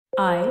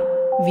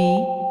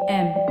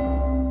IVM.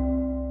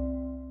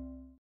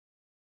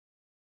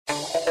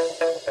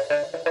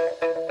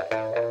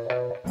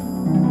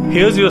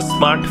 Here's your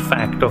smart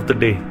fact of the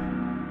day.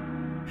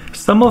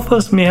 Some of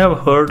us may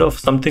have heard of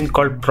something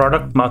called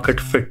product market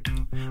fit.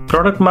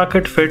 Product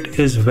market fit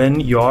is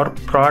when your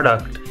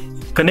product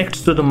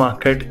connects to the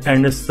market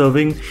and is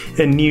serving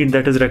a need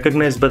that is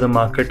recognized by the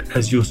market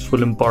as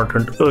useful,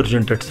 important,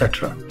 urgent,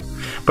 etc.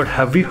 But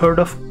have we heard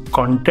of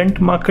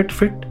content market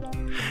fit?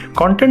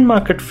 Content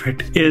market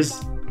fit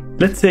is,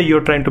 let's say you're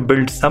trying to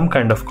build some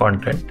kind of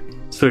content.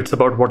 So it's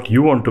about what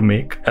you want to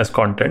make as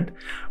content,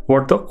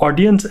 what the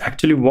audience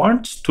actually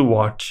wants to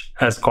watch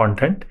as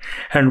content,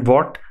 and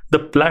what the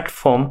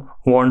platform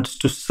wants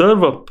to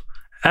serve up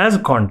as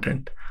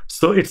content.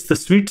 So it's the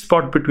sweet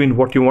spot between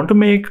what you want to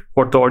make,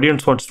 what the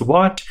audience wants to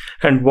watch,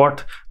 and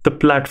what the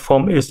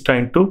platform is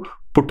trying to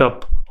put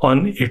up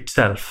on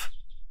itself.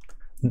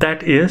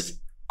 That is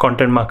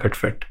content market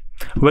fit.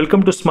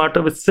 Welcome to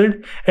Smarter with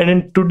Sid. And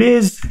in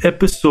today's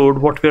episode,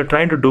 what we are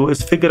trying to do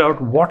is figure out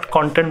what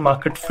content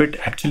market fit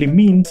actually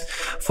means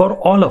for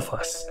all of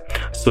us.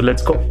 So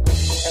let's go.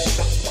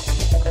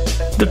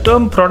 The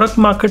term product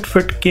market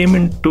fit came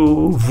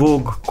into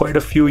vogue quite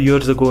a few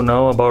years ago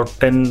now, about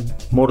 10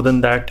 more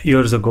than that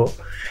years ago.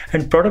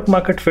 And product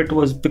market fit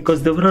was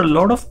because there were a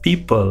lot of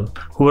people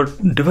who were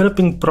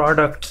developing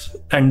products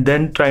and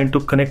then trying to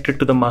connect it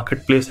to the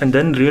marketplace and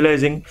then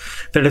realizing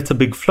that it's a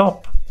big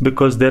flop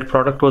because their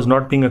product was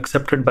not being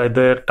accepted by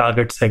their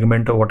target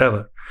segment or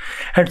whatever.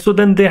 And so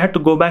then they had to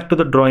go back to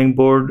the drawing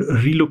board,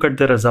 relook at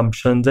their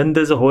assumptions, and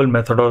there's a whole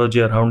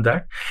methodology around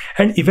that.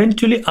 And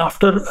eventually,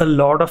 after a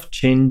lot of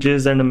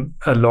changes and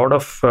a lot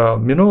of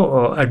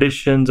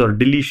additions or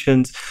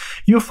deletions,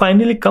 you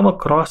finally come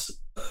across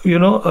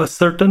a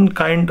certain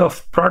kind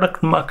of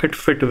product market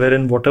fit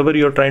wherein whatever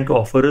you're trying to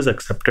offer is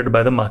accepted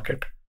by the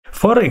market.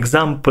 For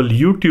example,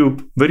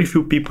 YouTube, very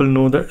few people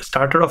know that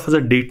started off as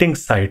a dating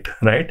site,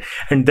 right?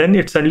 And then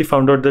it suddenly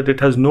found out that it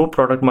has no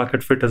product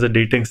market fit as a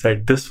dating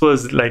site. This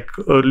was like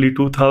early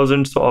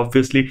 2000s. So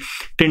obviously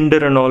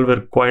Tinder and all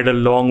were quite a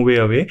long way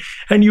away.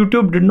 And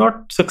YouTube did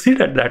not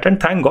succeed at that. And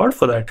thank God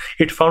for that.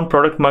 It found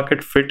product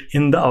market fit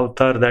in the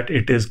avatar that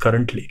it is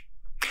currently.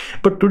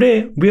 But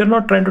today we are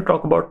not trying to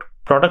talk about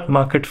product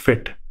market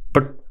fit,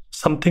 but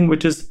something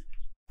which is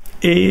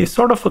a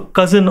sort of a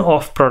cousin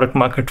of product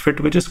market fit,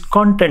 which is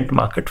content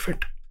market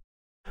fit.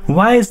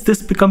 Why has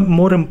this become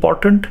more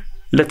important?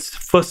 Let's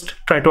first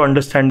try to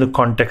understand the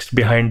context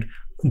behind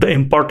the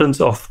importance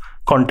of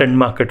content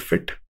market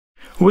fit.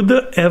 With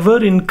the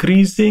ever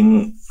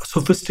increasing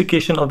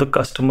sophistication of the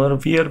customer,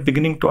 we are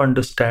beginning to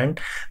understand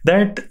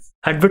that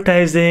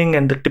advertising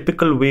and the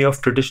typical way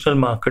of traditional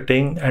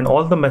marketing and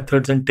all the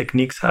methods and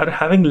techniques are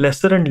having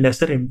lesser and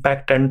lesser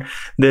impact and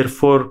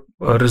therefore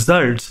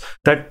results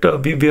that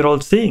we are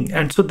all seeing.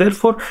 And so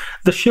therefore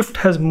the shift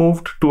has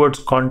moved towards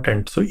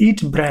content. So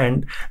each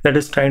brand that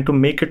is trying to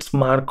make its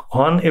mark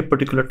on a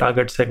particular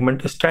target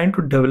segment is trying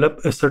to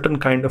develop a certain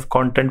kind of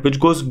content which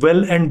goes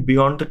well and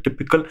beyond the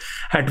typical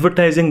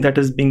advertising that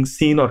is being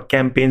seen or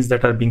campaigns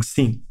that are being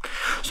seen.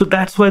 So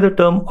that's why the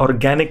term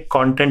organic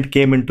content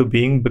came into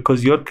being,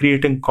 because you're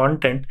creating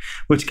content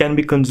which can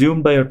be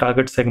consumed by your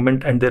target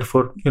segment and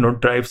therefore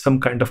drive some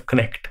kind of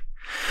connect.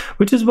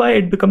 Which is why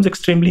it becomes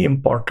extremely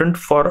important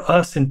for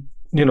us in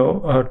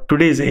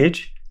today's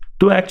age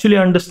to actually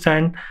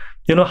understand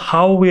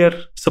how we are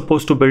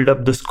supposed to build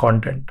up this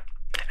content.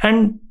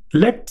 And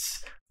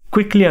let's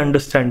quickly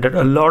understand that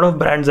a lot of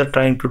brands are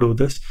trying to do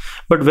this,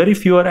 but very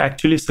few are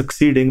actually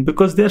succeeding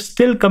because they're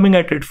still coming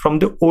at it from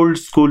the old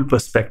school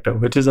perspective,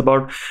 which is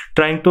about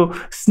trying to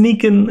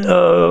sneak in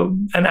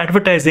an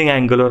advertising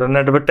angle or an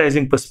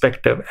advertising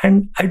perspective.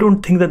 And I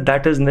don't think that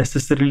that is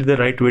necessarily the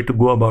right way to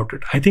go about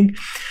it. I think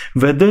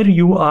whether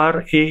you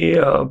are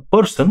a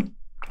person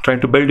trying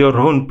to build your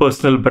own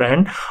personal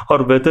brand,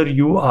 or whether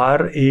you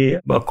are a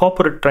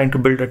corporate trying to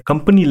build a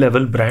company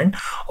level brand,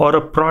 or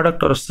a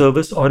product or a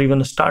service, or even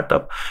a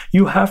startup,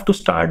 you have to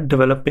start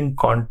developing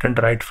content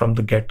right from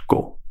the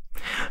get-go.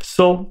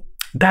 So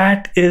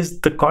that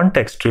is the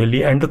context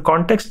really, and the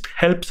context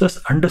helps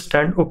us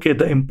understand, okay,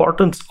 the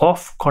importance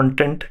of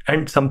content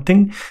and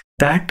something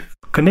that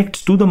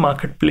connects to the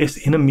marketplace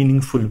in a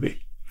meaningful way.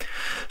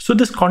 So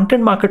this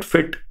content market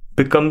fit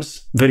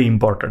becomes very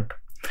important.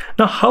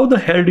 Now, how the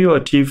hell do you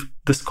achieve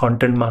this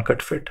content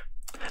market fit?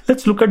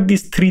 Let's look at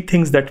these three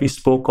things that we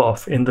spoke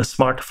of in the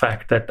smart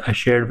fact that I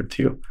shared with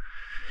you.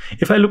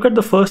 If I look at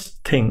the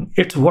first thing,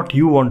 it's what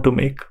you want to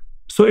make.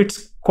 So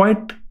it's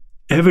quite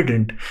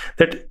evident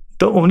that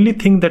the only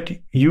thing that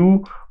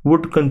you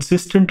would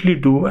consistently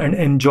do and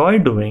enjoy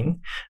doing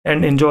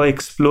and enjoy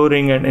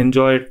exploring and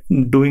enjoy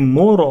doing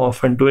more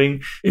of and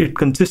doing it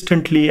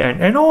consistently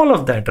and all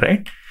of that,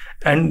 right?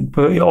 And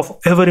of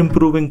ever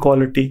improving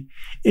quality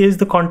is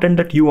the content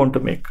that you want to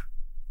make.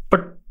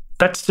 But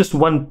that's just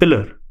one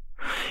pillar.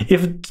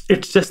 If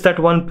it's just that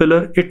one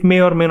pillar, it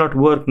may or may not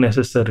work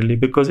necessarily,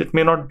 because it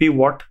may not be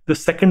what the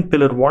second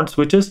pillar wants,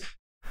 which is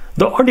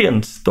the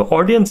audience. The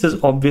audience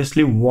is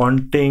obviously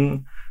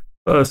wanting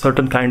a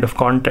certain kind of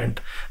content.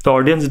 The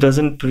audience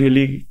doesn't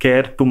really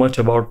care too much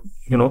about,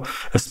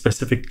 a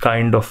specific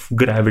kind of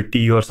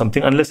gravity or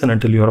something, unless and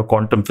until you're a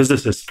quantum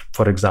physicist,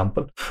 for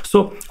example.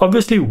 So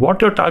obviously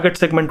what your target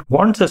segment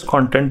wants as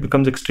content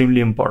becomes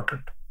extremely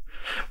important.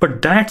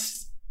 But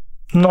that's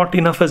not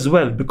enough as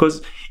well,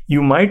 because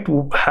you might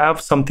have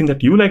something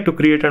that you like to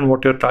create and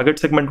what your target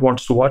segment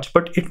wants to watch,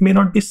 but it may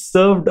not be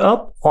served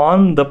up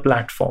on the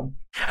platform.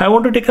 I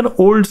want to take an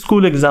old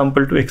school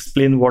example to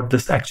explain what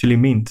this actually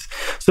means.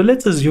 So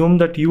let's assume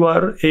that you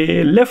are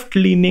a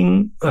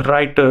left-leaning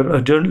writer,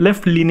 a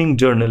left-leaning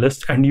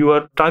journalist, and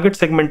your target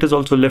segment is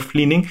also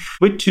left-leaning,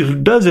 which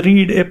does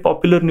read a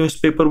popular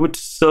newspaper which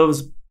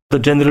serves the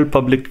general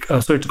public.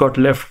 So it's got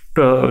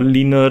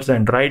left-leaners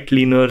and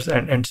right-leaners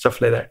and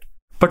stuff like that.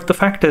 But the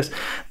fact is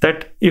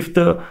that if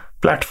the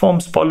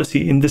platform's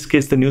policy, in this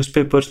case the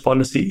newspaper's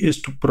policy,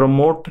 is to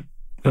promote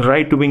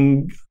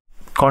right-wing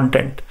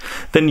content,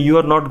 then you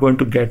are not going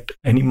to get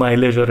any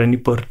mileage or any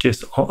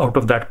purchase out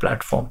of that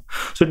platform.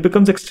 So it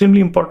becomes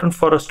extremely important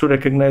for us to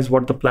recognize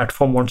what the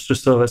platform wants to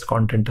serve as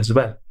content as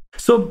well.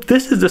 So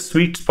this is the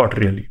sweet spot,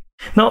 really.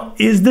 Now,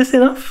 is this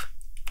enough?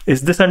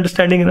 Is this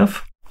understanding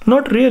enough?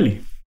 Not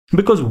really.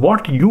 Because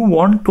what you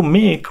want to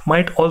make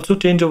might also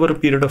change over a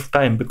period of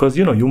time, because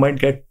you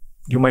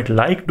might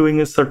like doing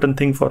a certain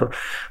thing for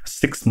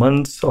 6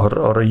 months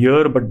or a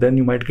year, but then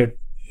you might get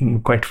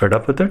quite fed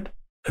up with it.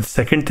 The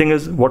second thing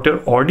is what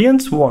your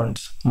audience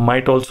wants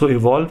might also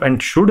evolve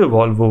and should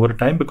evolve over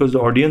time, because the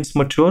audience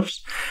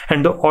matures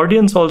and the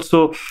audience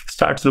also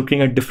starts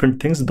looking at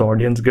different things. The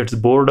audience gets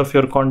bored of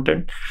your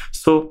content.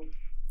 So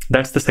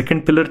that's the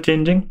second pillar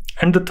changing.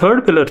 And the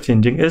third pillar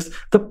changing is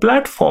the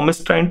platform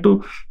is trying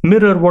to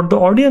mirror what the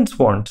audience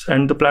wants.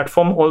 And the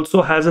platform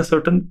also has a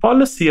certain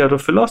policy or a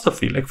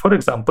philosophy. Like, for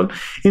example,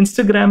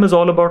 Instagram is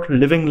all about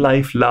living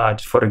life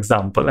large, for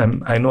example.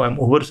 I know I'm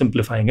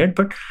oversimplifying it,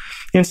 but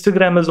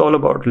Instagram is all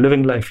about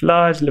living life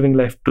large, living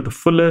life to the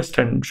fullest,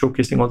 and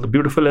showcasing all the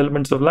beautiful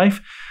elements of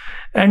life.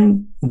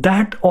 And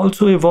that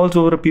also evolves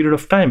over a period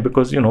of time,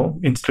 because,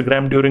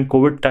 Instagram during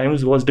COVID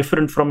times was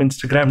different from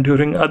Instagram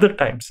during other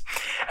times.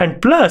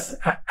 And plus,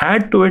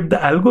 add to it the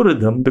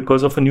algorithm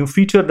because of a new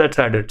feature that's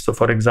added. So,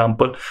 for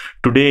example,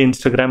 today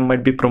Instagram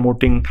might be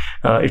promoting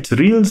its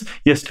reels.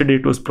 Yesterday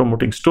it was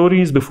promoting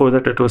stories. Before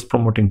that it was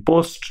promoting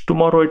posts.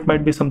 Tomorrow it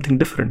might be something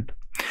different.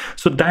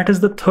 So that is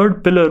the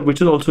third pillar,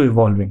 which is also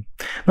evolving.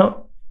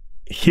 Now,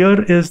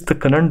 here is the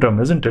conundrum,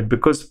 isn't it?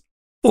 Because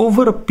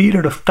over a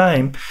period of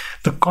time,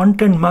 the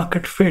content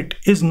market fit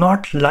is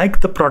not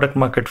like the product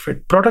market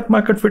fit. Product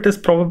market fit is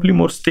probably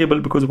more stable,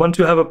 because once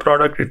you have a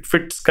product, it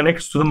fits,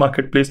 connects to the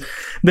marketplace,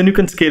 then you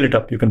can scale it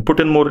up. You can put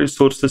in more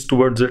resources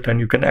towards it and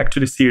you can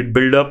actually see it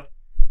build up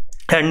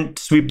and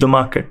sweep the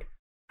market.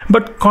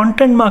 But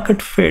content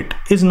market fit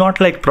is not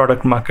like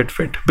product market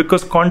fit,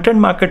 because content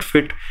market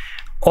fit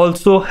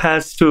also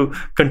has to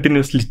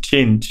continuously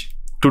change.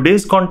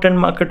 Today's content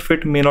market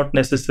fit may not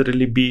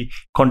necessarily be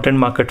content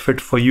market fit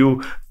for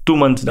you 2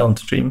 months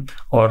downstream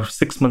or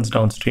 6 months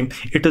downstream.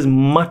 It is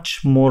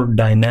much more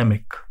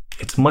dynamic.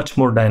 It's much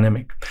more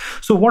dynamic.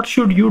 So what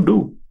should you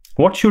do?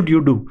 What should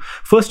you do?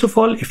 First of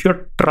all, if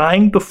you're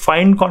trying to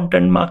find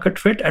content market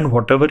fit and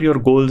whatever your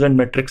goals and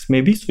metrics may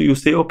be, so you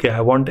say, okay,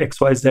 I want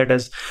XYZ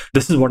as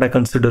this is what I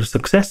consider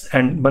success.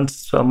 And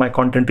once my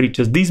content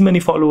reaches these many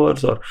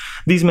followers or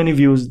these many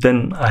views,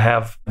 then I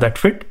have that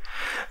fit.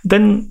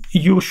 Then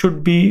you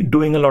should be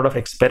doing a lot of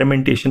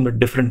experimentation with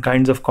different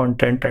kinds of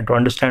content, trying to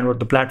understand what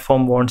the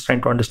platform wants,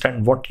 trying to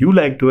understand what you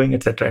like doing,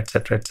 etc.,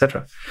 etc.,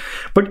 etc.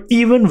 But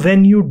even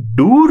when you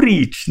do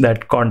reach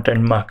that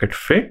content market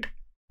fit,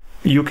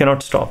 you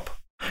cannot stop.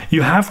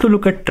 You have to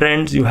look at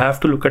trends. You have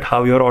to look at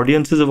how your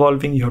audience is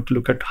evolving. You have to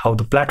look at how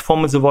the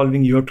platform is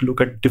evolving. You have to look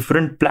at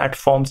different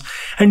platforms.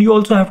 And you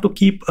also have to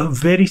keep a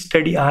very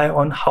steady eye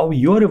on how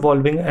you're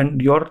evolving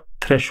and your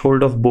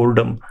threshold of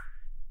boredom.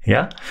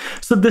 Yeah.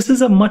 So this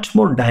is a much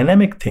more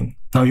dynamic thing.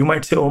 Now you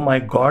might say, oh my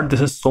God,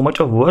 this is so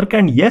much of work.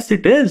 And yes,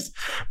 it is,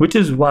 which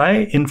is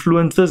why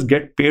influencers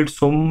get paid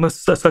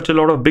such a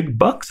lot of big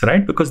bucks,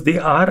 right? Because they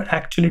are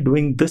actually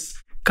doing this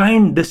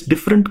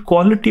different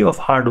quality of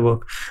hard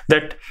work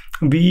that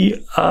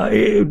we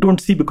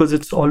don't see, because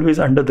it's always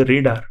under the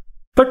radar.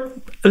 But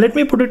let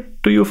me put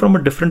it to you from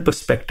a different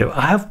perspective.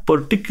 I have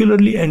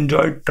particularly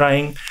enjoyed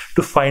trying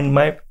to find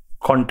my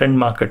content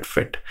market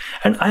fit.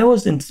 And I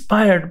was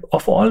inspired,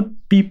 of all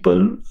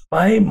people,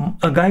 by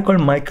a guy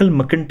called Michael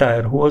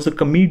McIntyre, who was a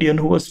comedian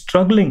who was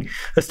struggling,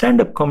 a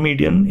stand-up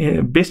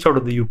comedian based out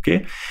of the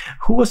UK,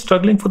 who was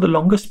struggling for the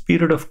longest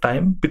period of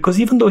time, because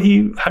even though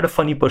he had a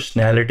funny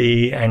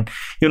personality and,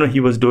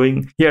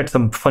 he had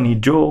some funny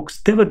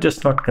jokes, they were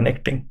just not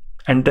connecting.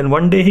 And then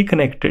one day he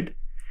connected,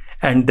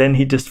 and then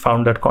he just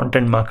found that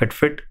content market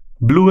fit,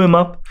 blew him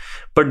up,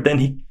 but then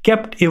he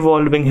kept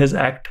evolving his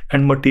act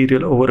and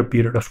material over a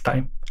period of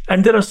time.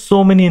 And there are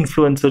so many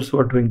influencers who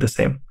are doing the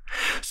same.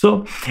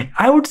 So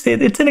I would say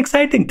it's an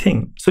exciting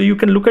thing. So you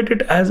can look at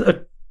it as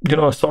a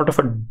sort of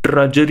a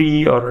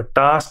drudgery or a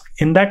task.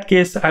 In that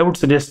case, I would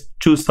suggest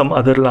choose some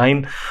other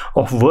line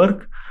of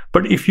work.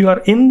 But if you are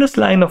in this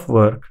line of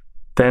work,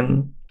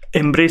 then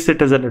embrace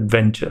it as an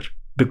adventure,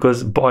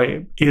 because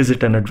boy, is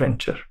it an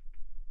adventure.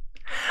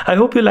 I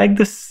hope you like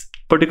this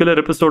particular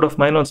episode of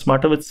mine on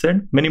Smarter with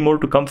Sid. Many more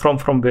to come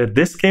from where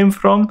this came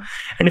from.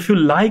 And if you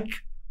like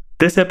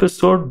this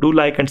episode, do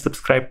like and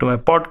subscribe to my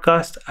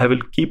podcast. I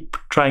will keep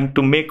trying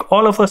to make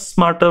all of us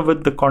smarter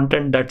with the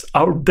content that's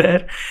out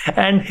there.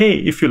 And hey,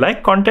 if you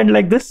like content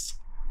like this,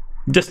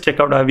 just check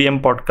out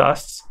IVM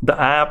Podcasts, the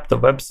app, the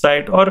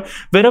website, or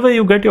wherever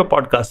you get your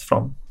podcasts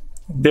from.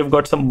 They've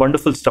got some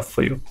wonderful stuff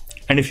for you.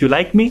 And if you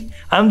like me,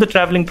 I'm the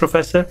Traveling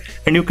Professor,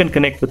 and you can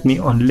connect with me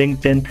on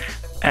LinkedIn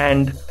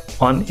and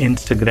on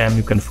Instagram.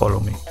 You can follow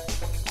me.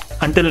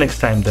 Until next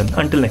time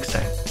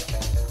then.